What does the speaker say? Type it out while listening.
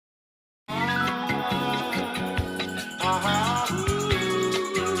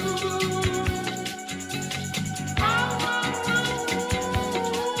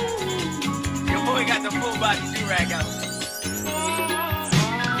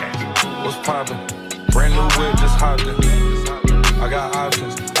What's poppin'? Brand new whip, just hopped in. I got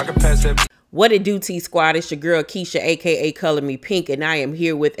options. I can pass that. What it do, T-Squad? It's your girl Keisha, aka Color Me Pynk, and I am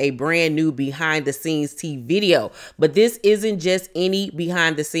here with a brand new behind the scenes tea video. But this isn't just any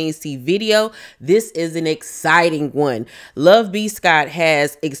behind the scenes tea video. This is an exciting one. Love B. Scott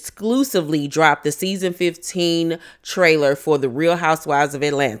has exclusively dropped the season 15 trailer for the Real Housewives of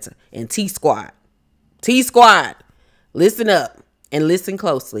Atlanta. And T-Squad, listen up and listen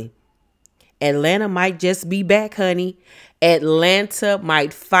closely. Atlanta might just be back, honey. Atlanta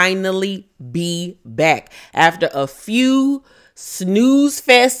might finally be back. After a few snooze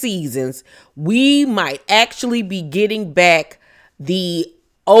fest seasons, we might actually be getting back the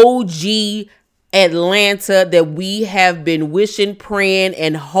OG Atlanta that we have been wishing, praying,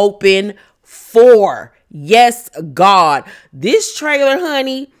 and hoping for. Yes, God. This trailer,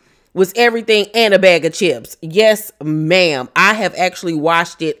 honey, was everything and a bag of chips. Yes, ma'am. I have actually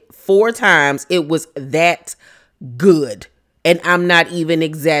watched it 4 times. It was that good. And I'm not even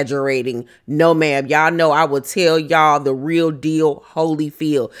exaggerating. No, ma'am. Y'all know I will tell y'all the real deal,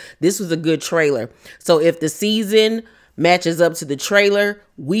 Holyfield. This was a good trailer. So if the season matches up to the trailer,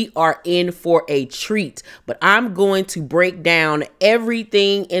 we are in for a treat. But I'm going to break down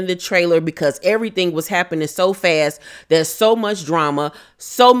everything in the trailer because everything was happening so fast. There's so much drama,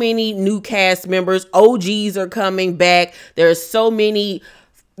 so many new cast members. OGs are coming back. There's so many,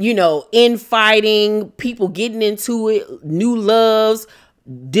 you know, infighting, people getting into it, new loves,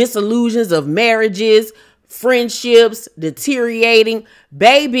 disillusions of marriages, friendships deteriorating.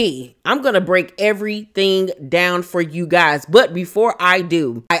 Baby, I'm going to break everything down for you guys. But before I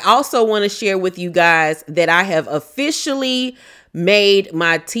do, I also want to share with you guys that I have officially made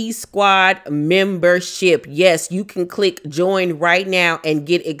my T-Squad membership. Yes, you can click join right now and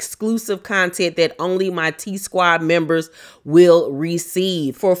get exclusive content that only my T-Squad members will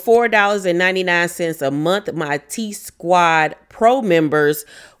receive. For $4.99 a month, my T-Squad Pro members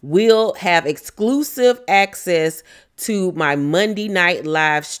will have exclusive access to my Monday night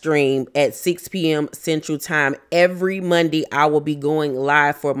live stream at 6 p.m. Central Time. Every Monday, I will be going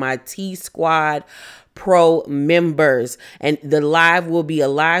live for my T-Squad Pro members, and the live will be a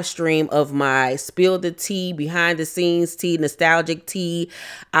live stream of my spill the tea, behind the scenes tea, nostalgic tea.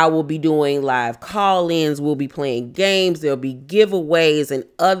 I will be doing live call-ins, we'll be playing games, there'll be giveaways and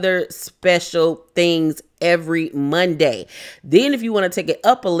other special things every Monday. Then if you want to take it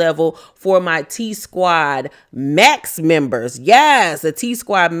up a level for my T-Squad Max members, yes, the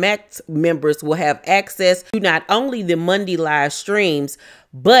T-Squad Max members will have access to not only the Monday live streams,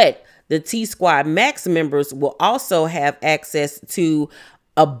 but the T-Squad Max members will also have access to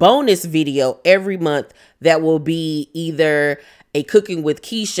a bonus video every month that will be either a cooking with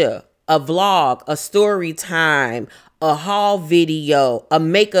Keisha, a vlog, a story time, a haul video, a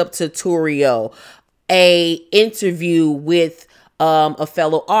makeup tutorial, a interview with a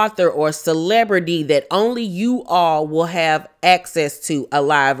fellow author or celebrity that only you all will have access to, a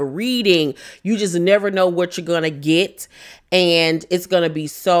live reading. You just never know what you're going to get. And it's going to be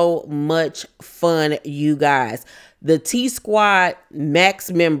so much fun, you guys. The T-Squad Max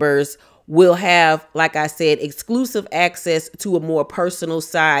members will have, like I said, exclusive access to a more personal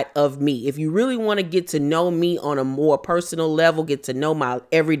side of me. If you really want to get to know me on a more personal level, get to know my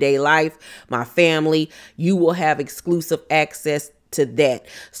everyday life, my family, you will have exclusive access to that.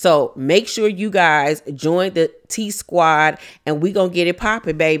 So make sure you guys join the T-Squad and we gonna get it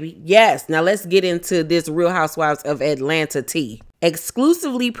popping, baby. Yes, now let's get into this Real Housewives of Atlanta tea.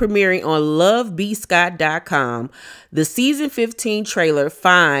 Exclusively premiering on lovebscott.com, the season 15 trailer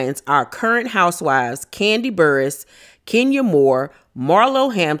finds our current housewives Kandi Burruss, Kenya Moore,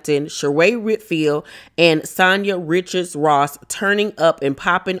 Marlo Hampton, Sheree Whitfield, and Sanya Richards Ross turning up and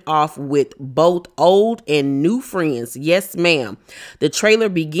popping off with both old and new friends. Yes, ma'am. The trailer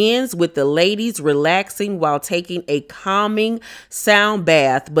begins with the ladies relaxing while taking a calming sound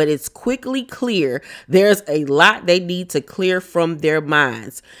bath, but it's quickly clear there's a lot they need to clear from their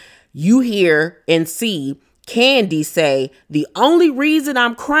minds. You hear and see Kandi say, "The only reason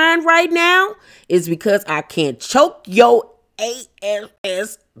I'm crying right now is because I can't choke your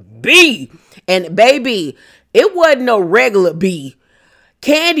ASSB." And baby, it wasn't no regular B.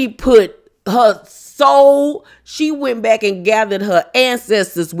 Kandi put her soul, she went back and gathered her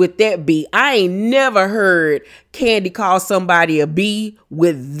ancestors with that B. I ain't never heard Kandi call somebody a B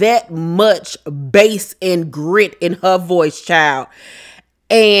with that much bass and grit in her voice, child.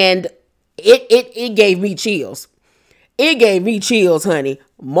 And it gave me chills. It gave me chills, honey.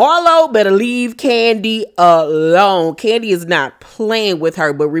 Marlo better leave Kandi alone. Kandi is not playing with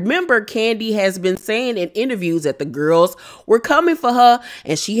her. But remember, Kandi has been saying in interviews that the girls were coming for her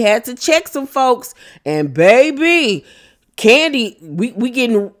and she had to check some folks. And baby, Kandi, we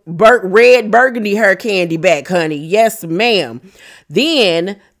getting red burgundy her Kandi back, honey. Yes, ma'am.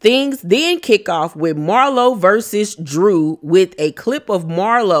 Then things kick off with Marlo versus Drew, with a clip of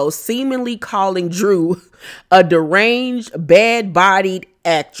Marlo seemingly calling Drew a deranged, bad-bodied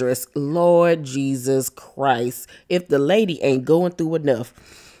actress. Lord Jesus Christ, if the lady ain't going through enough.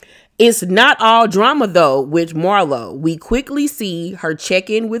 It's not all drama, though, with Marlo. We quickly see her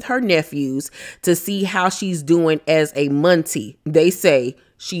check in with her nephews to see how she's doing as a Muntie. They say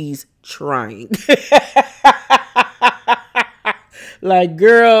she's trying. Like,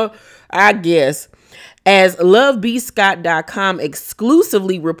 girl, I guess. As LoveBScott.com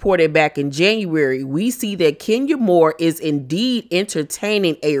exclusively reported back in January, we see that Kenya Moore is indeed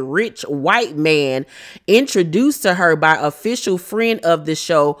entertaining a rich white man introduced to her by official friend of the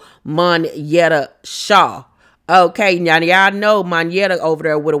show, Monyetta Shaw. Okay, now y'all know Monyetta over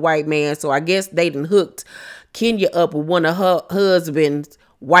there with a white man, so I guess they done hooked Kenya up with one of her husband's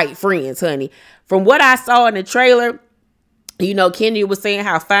white friends, honey. From what I saw in the trailer, you know, Kenya was saying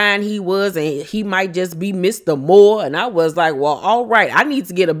how fine he was and he might just be Mr. Moore. And I was like, well, all right, I need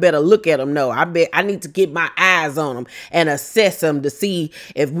to get a better look at him. No, I bet I need to get my eyes on him and assess him to see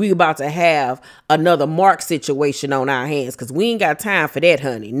if we about to have another Mark situation on our hands, because we ain't got time for that,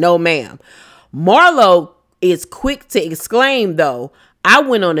 honey. No, ma'am. Marlo is quick to exclaim, though, I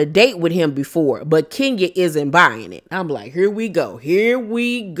went on a date with him before, but Kenya isn't buying it. I'm like, here we go. Here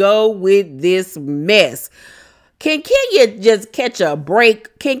we go with this mess. Can Kenya just catch a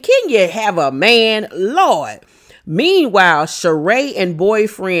break? Can Kenya have a man? Lord. Meanwhile, Sheree and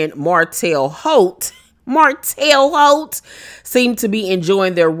boyfriend Martell Holt seem to be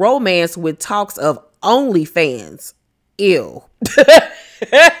enjoying their romance with talks of OnlyFans. Ew.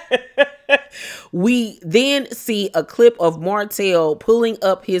 We then see a clip of Martell pulling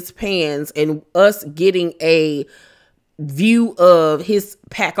up his pants and us getting a view of his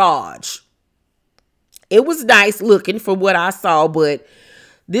package. It was nice looking from what I saw, but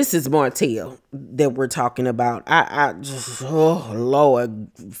this is Martell that we're talking about. I just, oh Lord,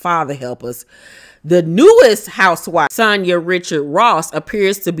 Father help us. The newest housewife, Sonia Richard Ross,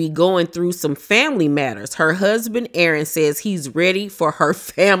 appears to be going through some family matters. Her husband, Aaron, says he's ready for her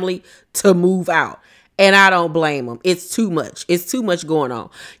family to move out. And I don't blame him. It's too much. It's too much going on.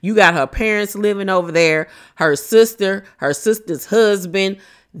 You got her parents living over there, her sister, her sister's husband,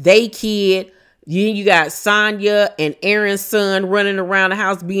 they kid. You got Sonya and Aaron's son running around the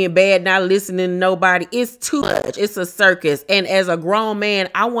house being bad, not listening to nobody. It's too much. It's a circus. And as a grown man,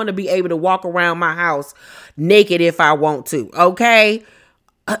 I want to be able to walk around my house naked if I want to. Okay?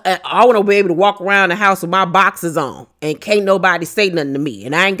 I want to be able to walk around the house with my boxes on and can't nobody say nothing to me.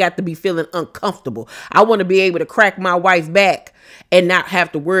 And I ain't got to be feeling uncomfortable. I want to be able to crack my wife back and not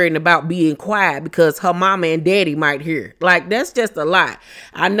have to worry about being quiet because her mama and daddy might hear. Like, that's just a lot.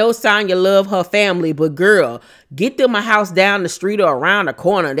 I know Sonya love her family, but girl, get them a house down the street or around the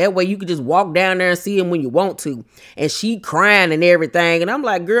corner. That way you can just walk down there and see them when you want to. And she crying and everything. And I'm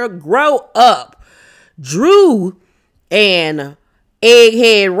like, girl, grow up. Drew and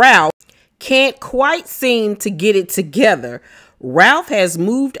Egghead Ralph can't quite seem to get it together. Ralph has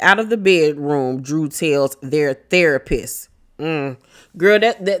moved out of the bedroom, Drew tells their therapist. Girl,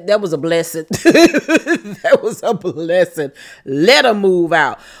 that was a blessing. That was a blessing. Let him move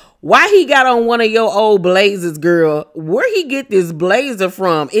out. Why he got on one of your old blazers, girl? Where he get this blazer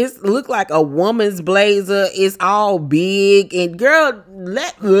from? It look like a woman's blazer. It's all big. And girl,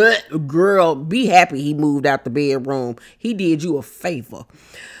 girl, be happy he moved out the bedroom. He did you a favor.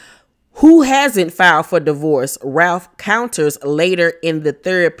 Who hasn't filed for divorce? Ralph counters later in the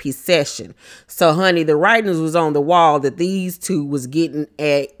therapy session. So, honey, the writings was on the wall that these two was getting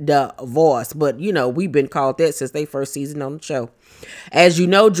a divorce. But, you know, we've been called that since they first season on the show. As you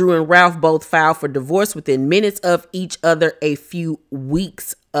know, Drew and Ralph both filed for divorce within minutes of each other a few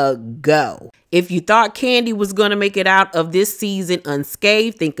weeks ago. If you thought Kandi was going to make it out of this season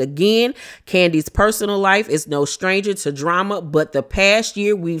unscathed, think again. Kandi's personal life is no stranger to drama, but the past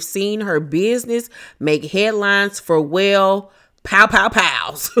year we've seen her business make headlines for, well, pow, pow,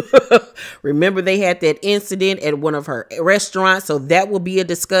 pows. Remember, they had that incident at one of her restaurants, so that will be a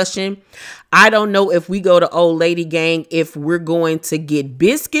discussion. I don't know if we go to Old Lady Gang, if we're going to get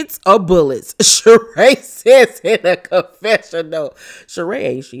biscuits or bullets. Sheree says in a confessional. Sheree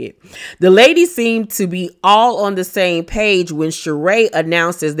ain't shit. The ladies seem to be all on the same page when Sheree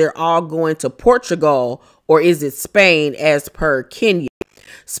announces they're all going to Portugal, or is it Spain, as per Kenya.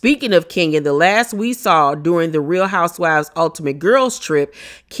 Speaking of Kenya, the last we saw during the Real Housewives Ultimate Girls trip,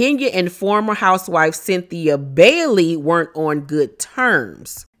 Kenya and former housewife Cynthia Bailey weren't on good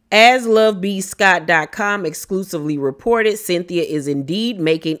terms. As LoveBScott.com exclusively reported, Cynthia is indeed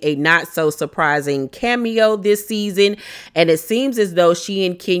making a not so surprising cameo this season, and it seems as though she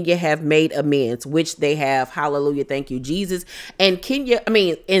and Kenya have made amends, which they have. Hallelujah, thank you, Jesus. And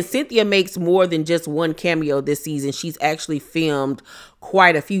Cynthia makes more than just one cameo this season. She's actually filmed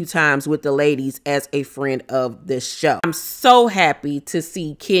quite a few times with the ladies as a friend of the show. I'm so happy to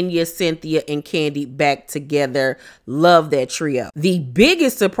see Kenya, Cynthia, and Kandi back together. Love that trio. The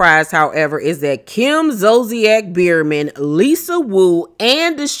biggest surprise, however, is that Kim Zolciak Biermann, Lisa Wu,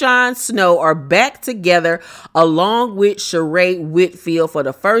 and Deshawn Snow are back together along with Sheree Whitfield for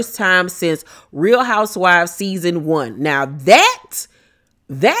the first time since Real Housewives Season 1. Now that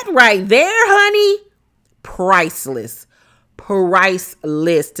right there, honey, priceless.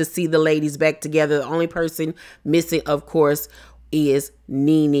 Priceless to see the ladies back together. The only person missing, of course, is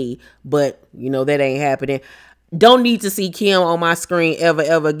Nene, but you know that ain't happening. Don't need to see Kim on my screen ever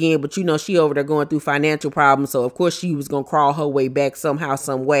again, but you know she over there going through financial problems, so of course she was gonna crawl her way back somehow,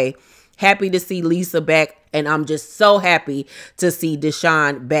 some way. Happy to see Lisa back, and I'm just so happy to see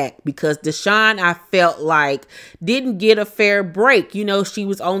Deshawn back, because Deshawn, I felt like, didn't get a fair break. You know, she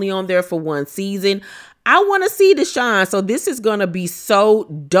was only on there for one season. I want to see Deshawn. So this is going to be so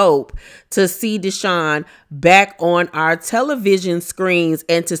dope to see Deshawn back on our television screens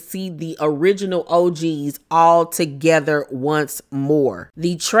and to see the original OGs all together once more.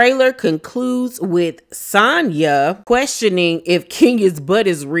 The trailer concludes with Sonya questioning if Kenya's butt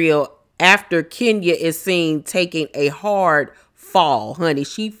is real after Kenya is seen taking a hard fall. Honey,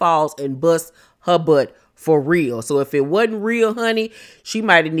 she falls and busts her butt for real. So if it wasn't real, honey, she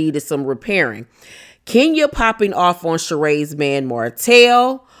might have needed some repairing. Kenya popping off on Sheree's man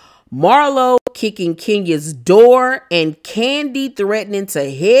Martell, Marlo kicking Kenya's door, and Kandi threatening to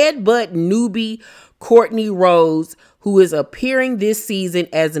headbutt newbie Courtney Rose, who is appearing this season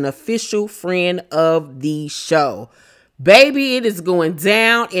as an official friend of the show. Baby, it is going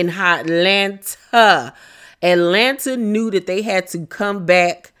down in Atlanta. Atlanta knew that they had to come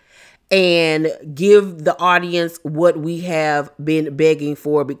back and give the audience what we have been begging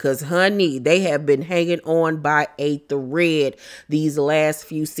for, because honey, they have been hanging on by a thread these last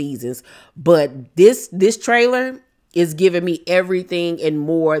few seasons. But this trailer is giving me everything and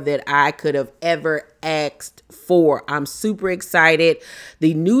more that I could have ever asked for. I'm super excited.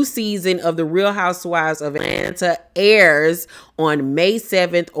 The new season of The Real Housewives of Atlanta airs on May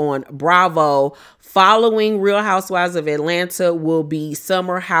 7th on Bravo. Following Real Housewives of Atlanta will be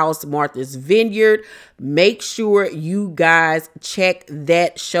Summer House Martha's Vineyard. Make sure you guys check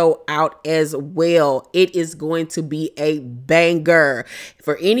that show out as well. It is going to be a banger.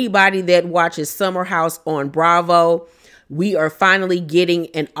 For anybody that watches Summer House on Bravo, we are finally getting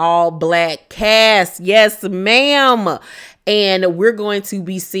an all-black cast. Yes, ma'am. And we're going to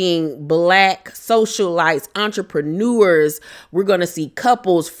be seeing black socialites, entrepreneurs. We're going to see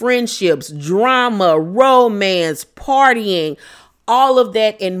couples, friendships, drama, romance, partying, all of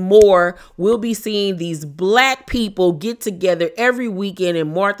that and more. We'll be seeing these black people get together every weekend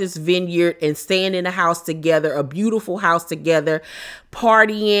in Martha's Vineyard and staying in a house together, a beautiful house together,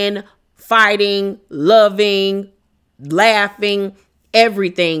 partying, fighting, loving, laughing,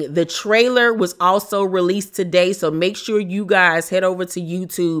 everything. The trailer was also released today, so make sure you guys head over to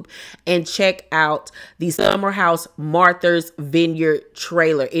YouTube and check out the Summer House Martha's Vineyard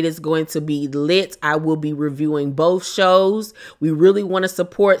trailer. It is going to be lit. I will be reviewing both shows. We really want to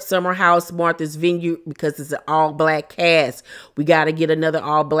support Summer House Martha's Vineyard because it's an all-black cast. We got to get another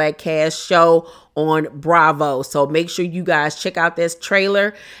all-black cast show on Bravo. So make sure you guys check out this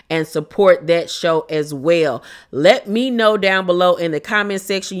trailer and support that show as well. Let me know down below in the comment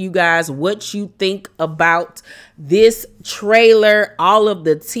section, you guys, what you think about this trailer, all of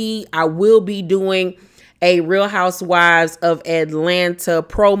the tea. I will be doing a Real Housewives of Atlanta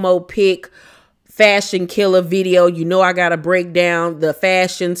promo pic fashion killer video. You know I got to break down the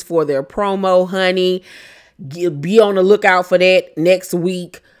fashions for their promo, honey. Be on the lookout for that next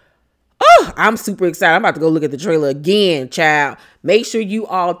week. Oh, I'm super excited. I'm about to go look at the trailer again, child. Make sure you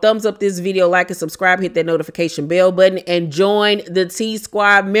all thumbs up this video, like and subscribe, hit that notification bell button, and join the T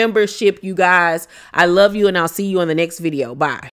Squad membership, you guys. I love you, and I'll see you on the next video. Bye.